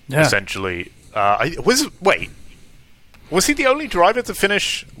 essentially. Was he the only driver to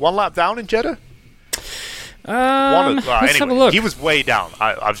finish 1 lap down in Jeddah? Let's have a look. He was way down.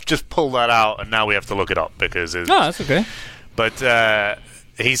 I've just pulled that out, and now we have to look it up because that's okay. But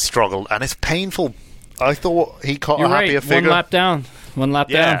he's struggled, and it's painful. I thought he caught a happier figure. 1 lap down.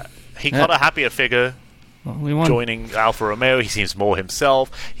 He caught a happier figure. Joining Alfa Romeo, he seems more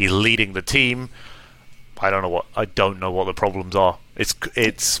himself. He's leading the team. I don't know what the problems are.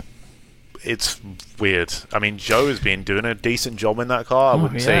 It's weird. I mean, Joe has been doing a decent job in that car. I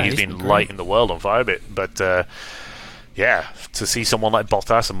wouldn't say he's been lighting the world on fire a bit, but to see someone like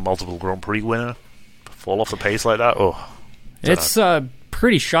Bottas, a multiple Grand Prix winner, fall off the pace like that, it's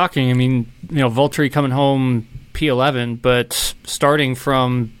pretty shocking. I mean, Valtteri coming home P11, but starting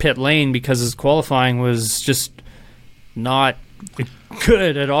from pit lane because his qualifying was just not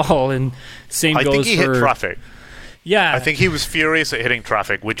good at all. And same goes for... I think he hit traffic. Yeah. I think he was furious at hitting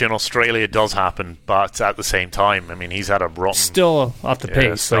traffic, which in Australia does happen, but at the same time, I mean, he's had a rotten... Still off the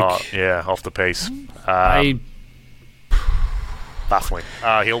pace. Start. Off the pace. Baffling.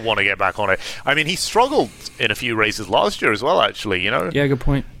 He'll want to get back on it. I mean, he struggled in a few races last year as well, actually, you know? Yeah, good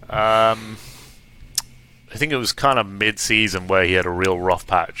point. I think it was kind of mid-season where he had a real rough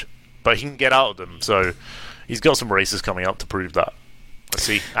patch. But he can get out of them, so he's got some races coming up to prove that. Let's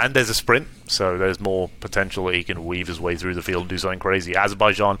see. And there's a sprint, so there's more potential that he can weave his way through the field and do something crazy.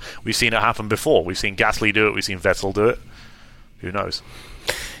 Azerbaijan, we've seen it happen before. We've seen Gasly do it. We've seen Vettel do it. Who knows?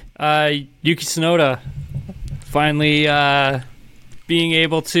 Yuki Tsunoda finally being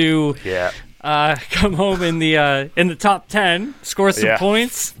able to come home in the top 10, score some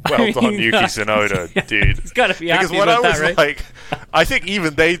points. Well done, Yuki Tsunoda, dude. He's got to be happy about that, right? Like, I think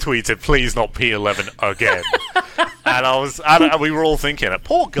even they tweeted, "Please not P11 again." and we were all thinking,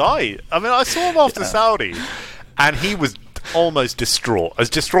 "Poor guy." I mean, I saw him after Saudi, and he was almost distraught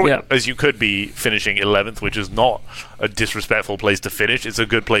as you could be finishing 11th, which is not a disrespectful place to finish. It's a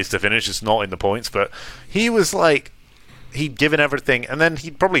good place to finish. It's not in the points, but he was like, he'd given everything, and then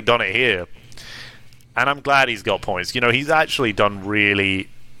he'd probably done it here. And I'm glad he's got points. You know, he's actually done really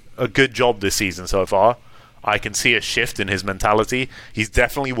a good job this season so far. I can see a shift in his mentality. He's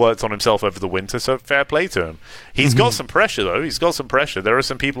definitely worked on himself over the winter, so fair play to him. He's got some pressure, though. He's got some pressure. There are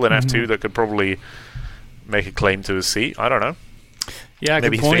some people in F2 that could probably make a claim to his seat. I don't know. Yeah,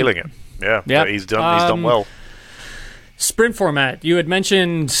 maybe good point. He's feeling it. Yeah, but he's done well. Sprint format. You had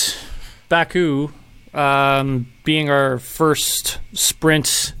mentioned Baku being our first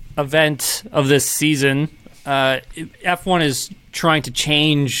sprint event of this season. F1 is trying to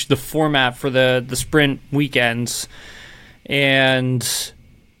change the format for the sprint weekends, and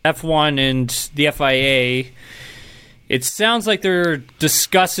F1 and the FIA, it sounds like they're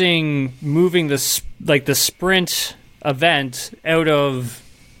discussing moving the sprint event out of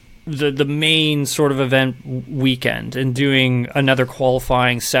the main sort of event weekend and doing another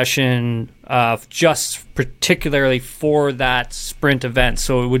qualifying session just particularly for that sprint event.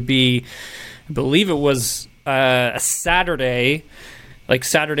 So it would be, I believe it was a Saturday, like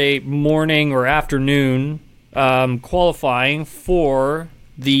Saturday morning or afternoon, qualifying for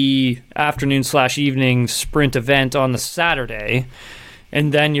the afternoon/evening sprint event on the Saturday.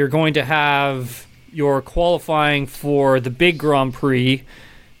 And then you're going to have your qualifying for the big Grand Prix.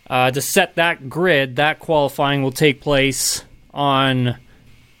 To set that grid, that qualifying will take place on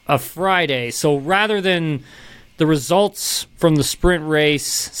a Friday. So rather than the results from the sprint race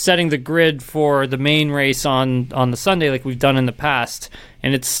setting the grid for the main race on the Sunday like we've done in the past,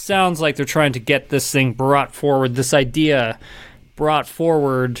 and it sounds like they're trying to get this thing brought forward, this idea brought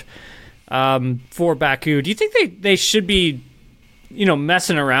forward for Baku. Do you think they should be,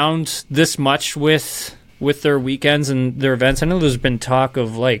 messing around this much with their weekends and their events? I know there's been talk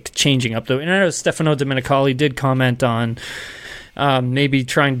of like changing up, though, and I know Stefano Domenicali did comment on maybe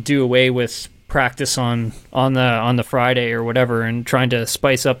trying to do away with practice on the Friday or whatever, and trying to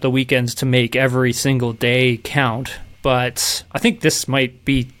spice up the weekends to make every single day count. But I think this might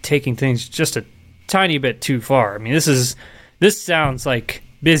be taking things just a tiny bit too far. I mean, this sounds like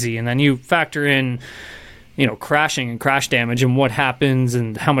busy, and then you factor in crashing and crash damage and what happens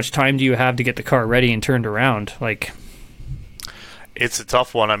and how much time do you have to get the car ready and turned around. Like, it's a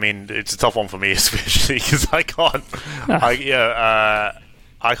tough one. I mean, it's a tough one for me, especially because I can't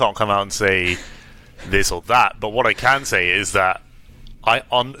come out and say this or that, but what I can say is that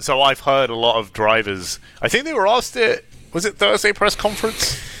so I've heard a lot of drivers, I think they were asked was it Thursday press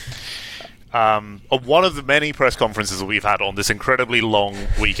conference? Of one of the many press conferences that we've had on this incredibly long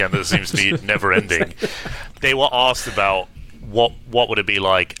weekend that seems to be never ending, they were asked about what would it be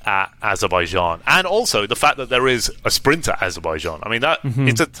like at Azerbaijan, and also the fact that there is a sprint at Azerbaijan. I mean,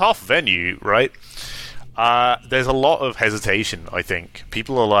 it's a tough venue, right? There's a lot of hesitation, I think.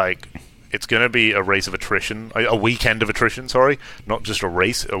 People are like, it's going to be a race of attrition, a weekend of attrition, sorry, not just a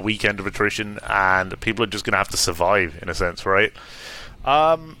race, a weekend of attrition, and people are just going to have to survive, in a sense, right?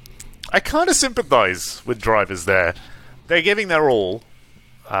 I kind of sympathize with drivers there. They're giving their all.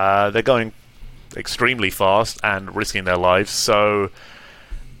 They're going extremely fast and risking their lives. So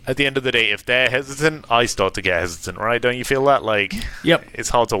at the end of the day, if they're hesitant, I start to get hesitant, right? Don't you feel that? Like, yep. It's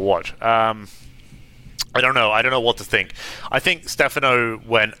hard to watch. I don't know. I don't know what to think. I think Stefano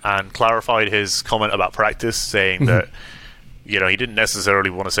went and clarified his comment about practice, saying that, he didn't necessarily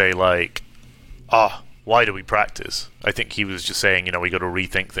want to say, like, why do we practice? I think he was just saying, we got to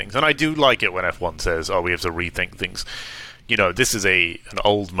rethink things. And I do like it when F1 says, we have to rethink things. This is an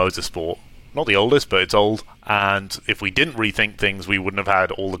old motorsport. Not the oldest, but it's old. And if we didn't rethink things, we wouldn't have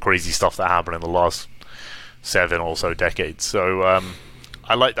had all the crazy stuff that happened in the last 7 or so decades. So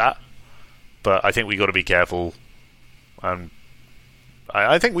I like that, but I think we got to be careful.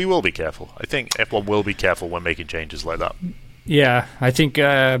 I think we will be careful. I think F1 will be careful when making changes like that. Yeah, I think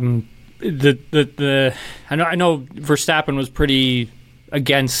I know Verstappen was pretty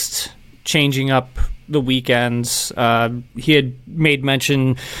against changing up the weekends. He had made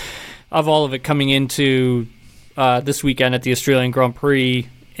mention of all of it coming into this weekend at the Australian Grand Prix,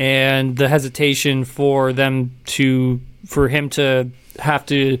 and the hesitation for him to have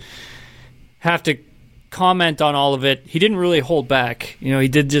to comment on all of it. He didn't really hold back. He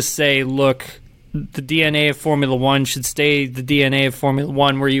did just say, look, the DNA of Formula One should stay the DNA of Formula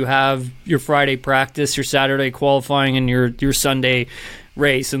One, where you have your Friday practice, your Saturday qualifying, and your Sunday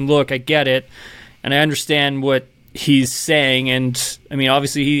race. And look, I get it, and I understand what he's saying, and I mean,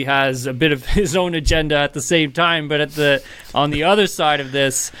 obviously he has a bit of his own agenda at the same time, but on the other side of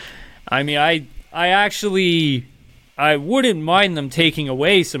this, I mean, I wouldn't mind them taking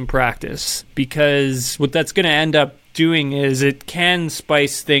away some practice, because what that's going to end up doing is it can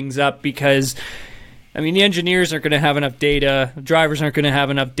spice things up, because I mean, the engineers aren't going to have enough data, the drivers aren't going to have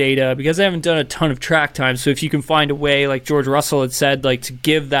enough data, because they haven't done a ton of track time. So if you can find a way, like George Russell had said, like to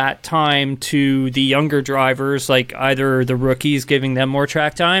give that time to the younger drivers, like either the rookies, giving them more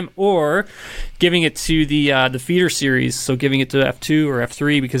track time, or giving it to the feeder series, so giving it to F2 or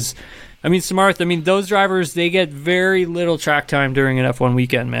F3, because I mean, Samarth, those drivers, they get very little track time during an F1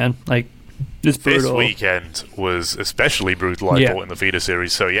 weekend, man. Like, it's brutal. This weekend was especially brutal, I thought, in the feeder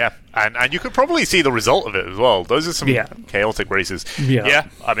series. So, yeah. And you could probably see the result of it as well. Those are some chaotic races. Yeah.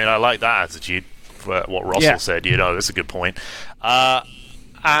 I mean, I like that attitude, for what Russell said. That's a good point. And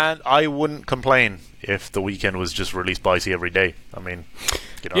I wouldn't complain if the weekend was just released by every day. I mean,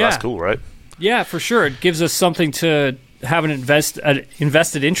 that's cool, right? Yeah, for sure. It gives us something to have an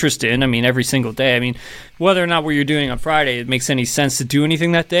invested interest in. I mean, every single day. I mean, whether or not what you're doing on Friday, it makes any sense to do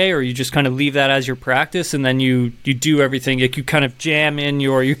anything that day, or you just kind of leave that as your practice, and then you do everything. Like, you kind of jam in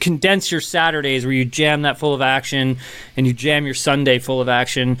you condense your Saturdays, where you jam that full of action, and you jam your Sunday full of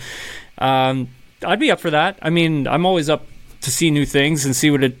action. I'd be up for that. I mean, I'm always up to see new things and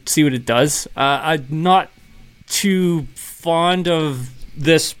see what it does. I'm not too fond of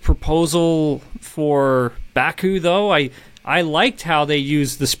this proposal for Baku, though. I liked how they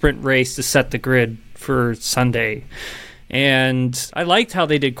used the sprint race to set the grid for Sunday, and I liked how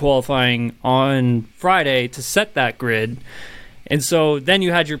they did qualifying on Friday to set that grid, and so then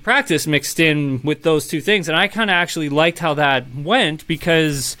you had your practice mixed in with those two things, and I kind of actually liked how that went,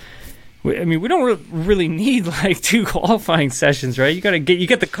 because we don't really need like 2 qualifying sessions, right? You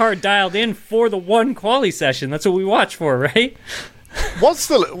get the car dialed in for the one quali session. That's what we watch for, right? What's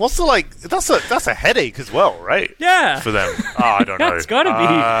the like? That's a headache as well, right? Yeah, for them. I don't know. It's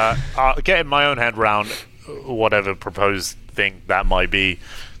gotta be. Getting my own head around whatever proposed thing that might be.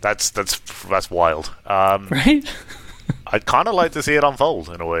 That's wild. Right. I'd kind of like to see it unfold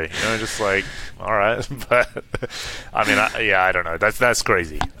in a way. Just like, all right, but I mean, I don't know. That's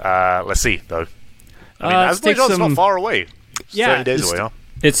crazy. Let's see though. I mean, Azerbaijan's not far away. It's 30 days away, huh?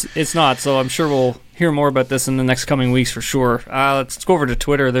 It's not, so I'm sure we'll hear more about this in the next coming weeks for sure. Let's go over to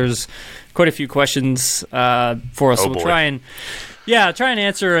Twitter. There's quite a few questions for us. So we'll try and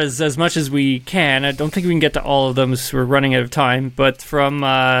answer as much as we can. I don't think we can get to all of them as we're running out of time. But from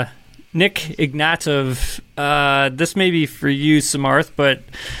Nick Ignatov, this may be for you, Samarth, but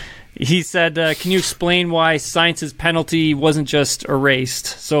he said, can you explain why Sainz's penalty wasn't just erased?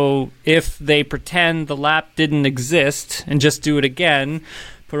 So if they pretend the lap didn't exist and just do it again,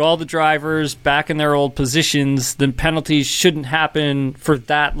 put all the drivers back in their old positions, then penalties shouldn't happen for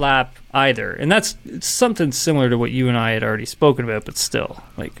that lap either. And that's something similar to what you and I had already spoken about, but still,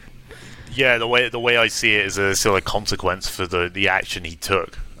 like... Yeah, the way I see it is still a consequence for the action he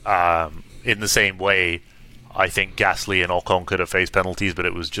took. In the same way, I think Gasly and Ocon could have faced penalties, but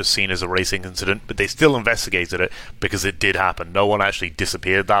it was just seen as a racing incident. But they still investigated it because it did happen. No one actually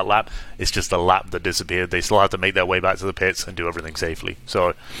disappeared that lap. It's just a lap that disappeared. They still had to make their way back to the pits and do everything safely.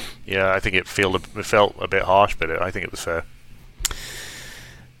 So, yeah, I think it felt a bit harsh, but I think it was fair.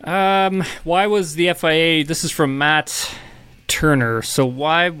 Why was the FIA... This is from Matt Turner. So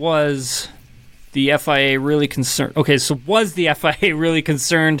why was the FIA really concerned? Okay, so was the FIA really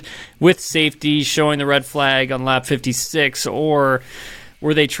concerned with safety, showing the red flag on lap 56, or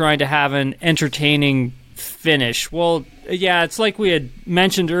were they trying to have an entertaining finish? Well, yeah, it's like we had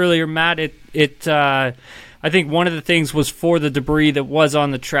mentioned earlier, Matt. I think one of the things was for the debris that was on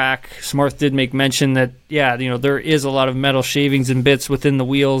the track. Samarth did make mention that, there is a lot of metal shavings and bits within the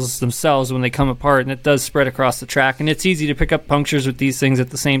wheels themselves when they come apart, and it does spread across the track. And it's easy to pick up punctures with these things at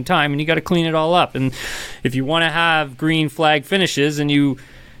the same time, and you got to clean it all up. And if you want to have green flag finishes, and you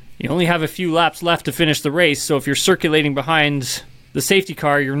only have a few laps left to finish the race, so if you're circulating behind the safety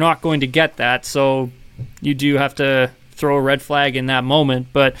car, you're not going to get that. So you do have to throw a red flag in that moment,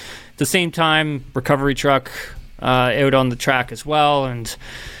 but at the same time, recovery truck out on the track as well, and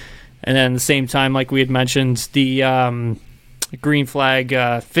then at the same time, like we had mentioned, the green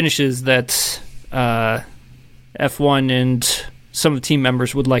flag finishes that F1 and some of the team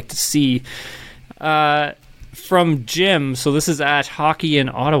members would like to see. From Jim, so this is at Hockey in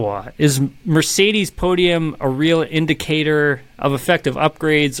Ottawa. Is Mercedes podium a real indicator of effective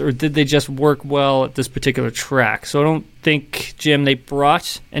upgrades, or did they just work well at this particular track? So I don't think, Jim, they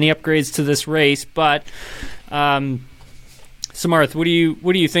brought any upgrades to this race, but Samarth, what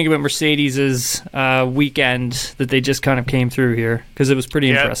do you think about Mercedes' weekend that they just kind of came through here? Because it was pretty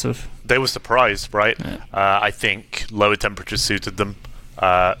impressive. They were surprised, right? Yeah. I think lower temperatures suited them.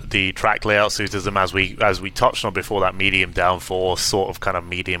 The track layout suited them, as we touched on before. That medium downforce, sort of kind of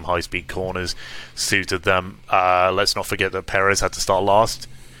medium high speed corners suited them. Let's not forget that Perez had to start last.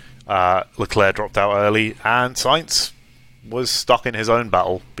 Leclerc dropped out early, and Sainz was stuck in his own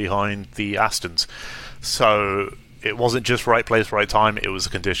battle behind the Astons. So it wasn't just right place, right time. It was the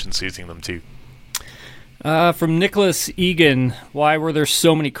conditions suiting them too. From Nicholas Egan, why were there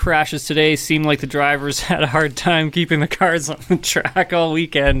so many crashes today? Seemed like the drivers had a hard time keeping the cars on the track all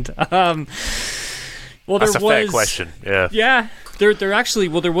weekend. Well, that's a fair question. Yeah. There actually,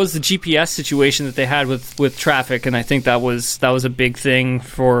 there was the GPS situation that they had with traffic, and I think that was a big thing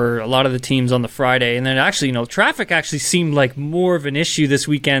for a lot of the teams on the Friday. And then actually, traffic actually seemed like more of an issue this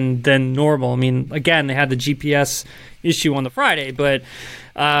weekend than normal. I mean, again, they had the GPS issue on the Friday, but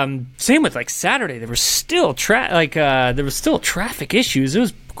same with like Saturday. There was still traffic issues. It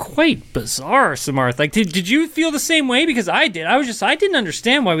was quite bizarre, Samarth. Like, did you feel the same way? Because I did. I didn't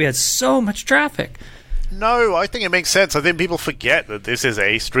understand why we had so much traffic. No, I think it makes sense. I think people forget that this is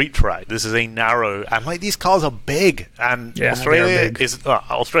a street track. This is a narrow, and like these cars are big. And Australia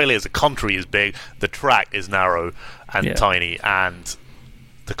as a country is big. The track is narrow and tiny, and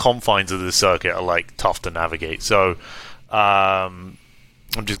the confines of the circuit are like tough to navigate. So, I'm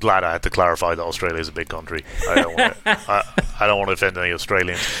just glad I had to clarify that Australia is a big country. I don't want to offend any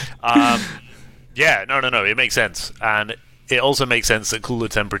Australians. No. It makes sense, and it also makes sense that cooler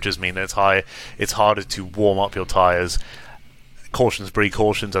temperatures mean that it's harder to warm up your tires. Cautions breed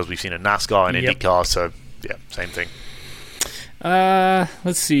cautions, as we've seen in NASCAR and IndyCar. So yeah, same thing.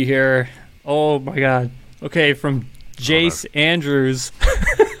 Let's see here. Oh my God. Okay, from Jace Andrews.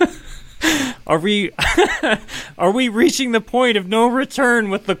 Are we reaching the point of no return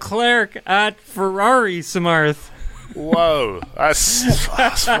with Leclerc at Ferrari, Samarth? Whoa,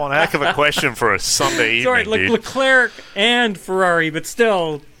 that's one heck of a question for a Sunday evening. Sorry, dude. Leclerc and Ferrari, but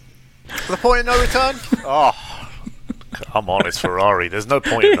still. The point of no return? Oh, come on, it's Ferrari. There's no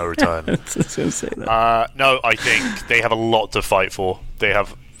point of no return. I was going to say that. No, I think they have a lot to fight for.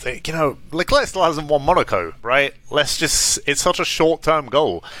 Leclerc still hasn't won Monaco, right? It's such a short-term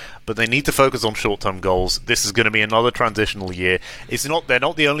goal. But they need to focus on short-term goals. This is going to be another transitional year. They're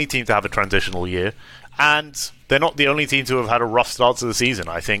not the only team to have a transitional year, and they're not the only team to have had a rough start to the season.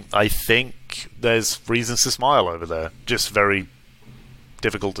 I think there's reasons to smile over there. Just very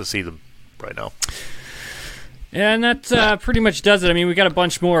difficult to see them right now. Yeah, and that pretty much does it. I mean, we got a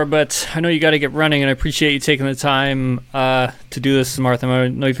bunch more, but I know you got to get running, and I appreciate you taking the time to do this, Samarth. I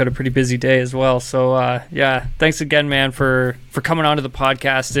know you've had a pretty busy day as well. So, thanks again, man, for coming onto the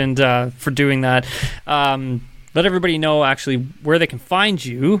podcast and for doing that. Let everybody know, actually, where they can find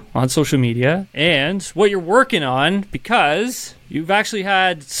you on social media and what you're working on, because you've actually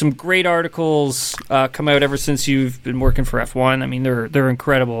had some great articles come out ever since you've been working for F1. I mean, they're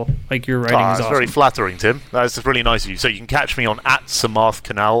incredible. Like, your writing is awesome. That's very flattering, Tim. That's really nice of you. So you can catch me on @Samarth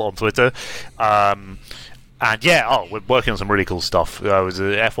Kanal on Twitter. We're working on some really cool stuff.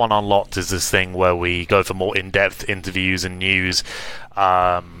 F1 Unlocked is this thing where we go for more in-depth interviews and news.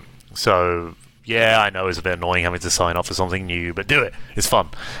 Yeah, I know it's a bit annoying having to sign up for something new, but do it. It's fun.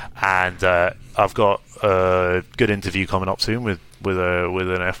 And I've got a good interview coming up soon with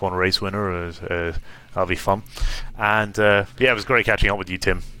an F1 race winner. That'll be fun. And it was great catching up with you,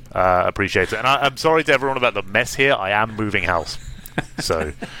 Tim. Appreciate it. And I'm sorry to everyone about the mess here. I am moving house.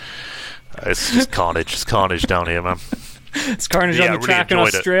 So it's just carnage. It's carnage down here, man. It's carnage on the track in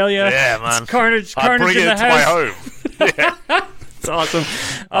Australia. Yeah, man. It's carnage I bring in the it to my home. Yeah. It's awesome.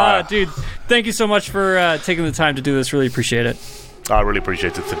 Dude, Thank you so much for taking the time to do this. Really appreciate it. I really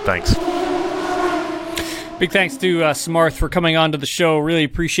appreciate it, Tim. Thanks. Big thanks to Samarth for coming on to the show. Really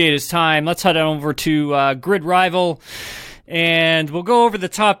appreciate his time. Let's head on over to Grid Rival, and we'll go over the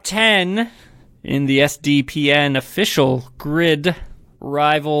top 10 in the SDPN official Grid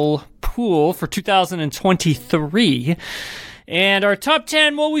Rival pool for 2023. And our top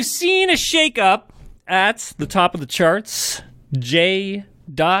 10, well, we've seen a shakeup at the top of the charts. J.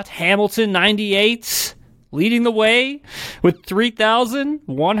 Hamilton 98 leading the way with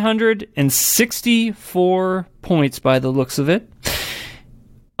 3,164 points by the looks of it.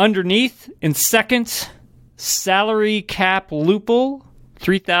 Underneath, in second, Salary Cap Lupul,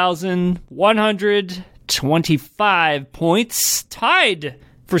 3,125 points, tied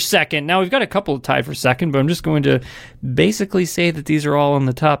for second. Now, we've got a couple tied for second, but I'm just going to basically say that these are all in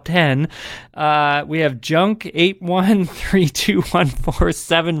the top 10. We have Junk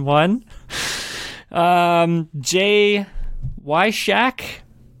 81321471. Jay Wyshak,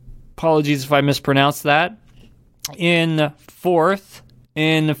 apologies if I mispronounced that, in fourth.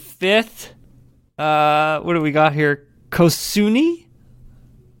 In fifth, what do we got here? Kosuni.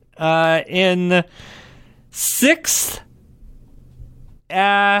 In sixth,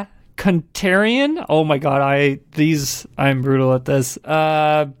 Contarian. Oh my god, I'm brutal at this.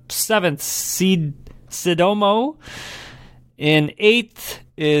 Seventh, Sidomo. In eighth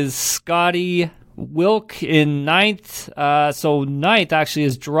is Scotty Wilk in ninth. So ninth actually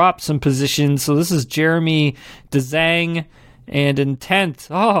has dropped some positions. So this is Jeremy Dzang. And in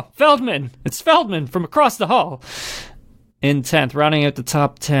 10th, Feldman. It's Feldman from across the hall. In 10th, rounding out the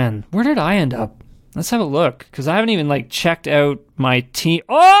top 10. Where did I end up? Let's have a look, because I haven't even checked out my team.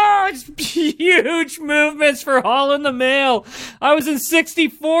 Oh, it's huge movements for Hall in the Mail. I was in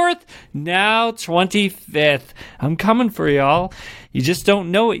 64th, now 25th. I'm coming for y'all. You just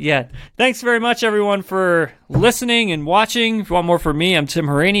don't know it yet. Thanks very much, everyone, for listening and watching. If you want more from me, I'm Tim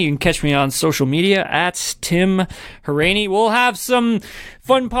Haraney. You can catch me on social media at Tim Haraney. We'll have some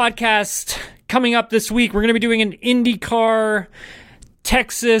fun podcasts coming up this week. We're going to be doing an IndyCar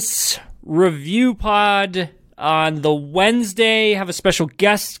Texas review pod on the Wednesday. Have a special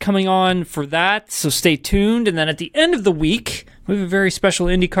guest coming on for that, so stay tuned. And then at the end of the week, we have a very special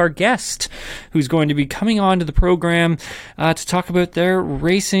IndyCar guest who's going to be coming on to the program to talk about their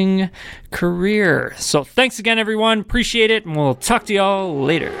racing career. So thanks again, everyone. Appreciate it, and we'll talk to y'all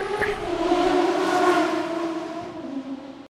later.